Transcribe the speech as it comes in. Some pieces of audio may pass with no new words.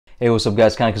Hey, what's up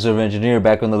guys, Kind of Conservative Engineer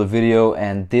back with another video,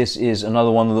 and this is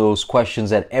another one of those questions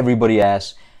that everybody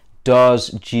asks. Does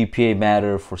GPA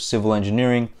matter for civil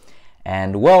engineering?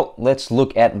 And well, let's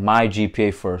look at my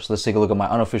GPA first. Let's take a look at my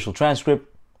unofficial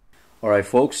transcript. Alright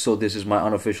folks, so this is my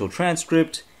unofficial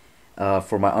transcript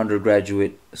for my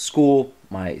undergraduate school.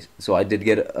 So I did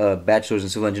get a bachelor's in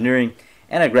civil engineering,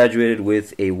 and I graduated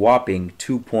with a whopping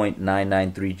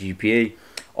 2.993 GPA.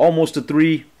 Almost a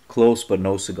 3, close but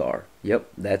no cigar.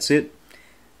 Yep, that's it.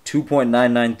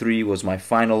 2.993 was my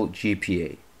final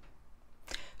GPA.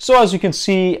 So as you can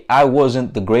see, I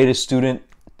wasn't the greatest student.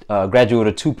 Graduated with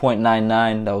a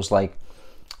 2.99. That was like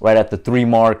right at the 3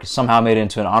 mark. Somehow made it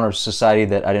into an honors society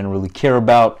that I didn't really care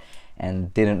about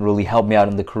and didn't really help me out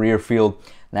in the career field.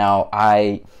 Now,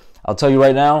 I'll tell you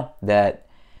right now that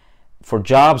for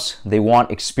jobs, they want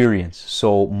experience.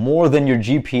 So more than your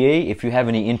GPA, if you have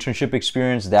any internship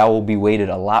experience, that will be weighted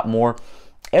a lot more.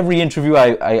 Every interview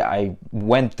I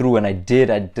went through, and I did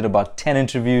about 10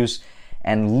 interviews,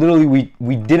 and literally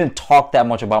we didn't talk that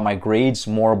much about my grades,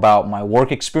 more about my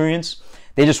work experience.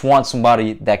 They just want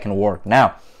somebody that can work.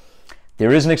 Now,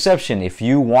 there is an exception. If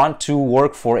you want to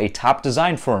work for a top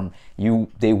design firm,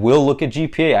 they will look at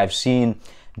GPA. I've seen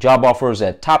job offers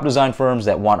at top design firms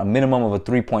that want a minimum of a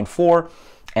 3.4,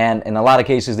 and in a lot of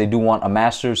cases they do want a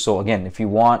master's. So again, if you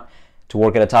want to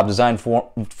work at a top design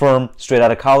firm straight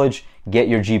out of college, get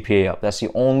your GPA up. That's the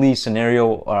only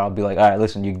scenario where I'll be like, all right,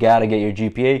 listen, you gotta get your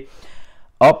GPA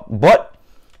up. But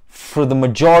for the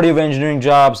majority of engineering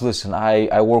jobs, listen,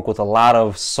 I work with a lot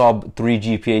of sub 3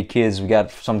 GPA kids. We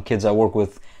got some kids I work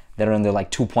with that are in there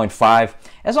like 2.5.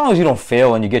 As long as you don't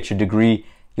fail and you get your degree,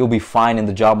 you'll be fine in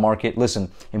the job market. Listen,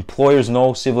 employers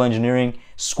know civil engineering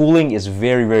schooling is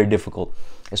very, very difficult,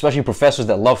 especially professors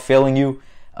that love failing you.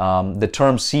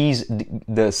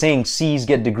 The saying C's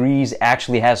get degrees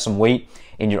actually has some weight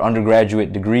in your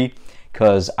undergraduate degree,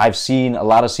 because I've seen a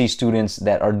lot of C students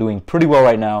that are doing pretty well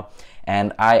right now,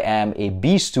 and I am a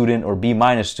B student or B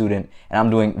minus student, and I'm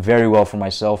doing very well for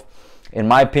myself. In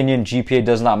my opinion, GPA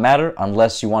does not matter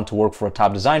unless you want to work for a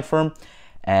top design firm.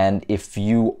 And if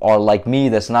you are like me,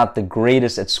 that's not the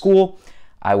greatest at school,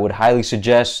 I would highly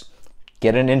suggest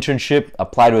get an internship,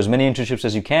 apply to as many internships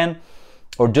as you can,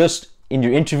 or just in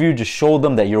your interview, just show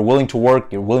them that you're willing to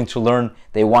work, you're willing to learn.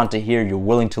 They want to hear you're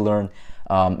willing to learn.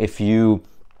 If you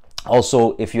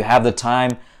have the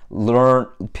time,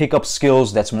 pick up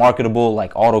skills that's marketable,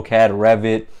 like AutoCAD,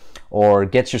 Revit, or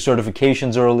get your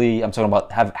certifications early. I'm talking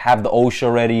about have the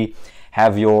OSHA ready,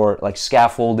 have your like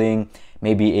scaffolding,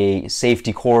 maybe a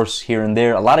safety course here and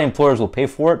there. A lot of employers will pay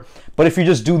for it, but if you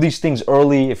just do these things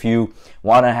early, if you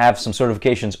want to have some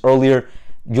certifications earlier,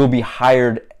 you'll be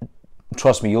hired.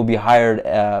 Trust me, you'll be hired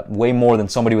way more than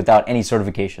somebody without any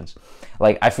certifications.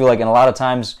 Like, I feel like in a lot of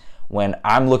times when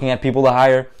I'm looking at people to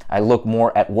hire, I look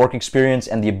more at work experience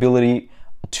and the ability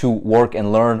to work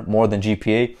and learn more than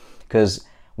GPA, because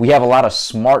we have a lot of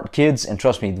smart kids, and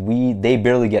trust me, they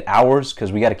barely get hours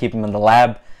because we got to keep them in the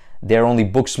lab. They're only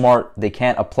book smart. They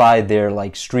can't apply their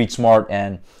like street smart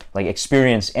and like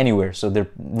experience anywhere. So they're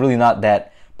really not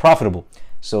that profitable.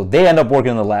 So they end up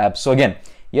working in the lab. So again,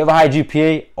 you have a high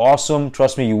GPA, awesome.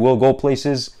 Trust me, you will go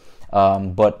places.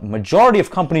 But majority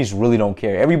of companies really don't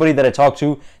care. Everybody that I talk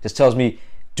to just tells me,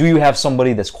 do you have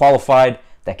somebody that's qualified,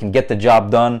 that can get the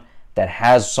job done, that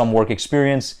has some work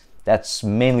experience? That's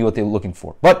mainly what they're looking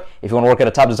for. But if you want to work at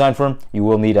a top design firm, you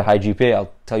will need a high GPA.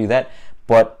 I'll tell you that.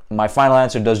 But my final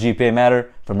answer, does GPA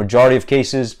matter? For majority of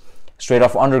cases, straight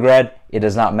off undergrad, it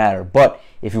does not matter. But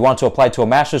if you want to apply to a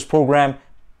master's program,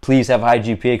 please have a high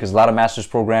GPA, because a lot of master's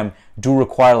programs do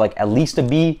require like at least a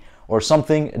B or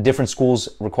something. Different schools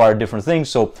require different things,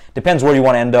 so depends where you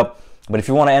want to end up. But if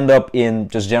you want to end up in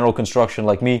just general construction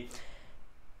like me,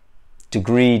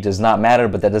 degree does not matter.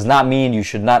 But that does not mean you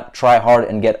should not try hard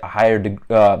and get a higher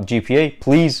GPA.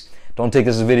 Please don't take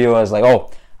this video as like, oh,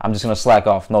 I'm just going to slack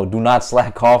off. No, do not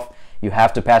slack off. You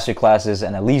have to pass your classes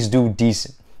and at least do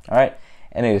decent. All right?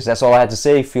 Anyways, that's all I had to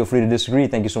say. Feel free to disagree.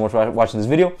 Thank you so much for watching this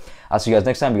video. I'll see you guys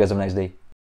next time. You guys have a nice day.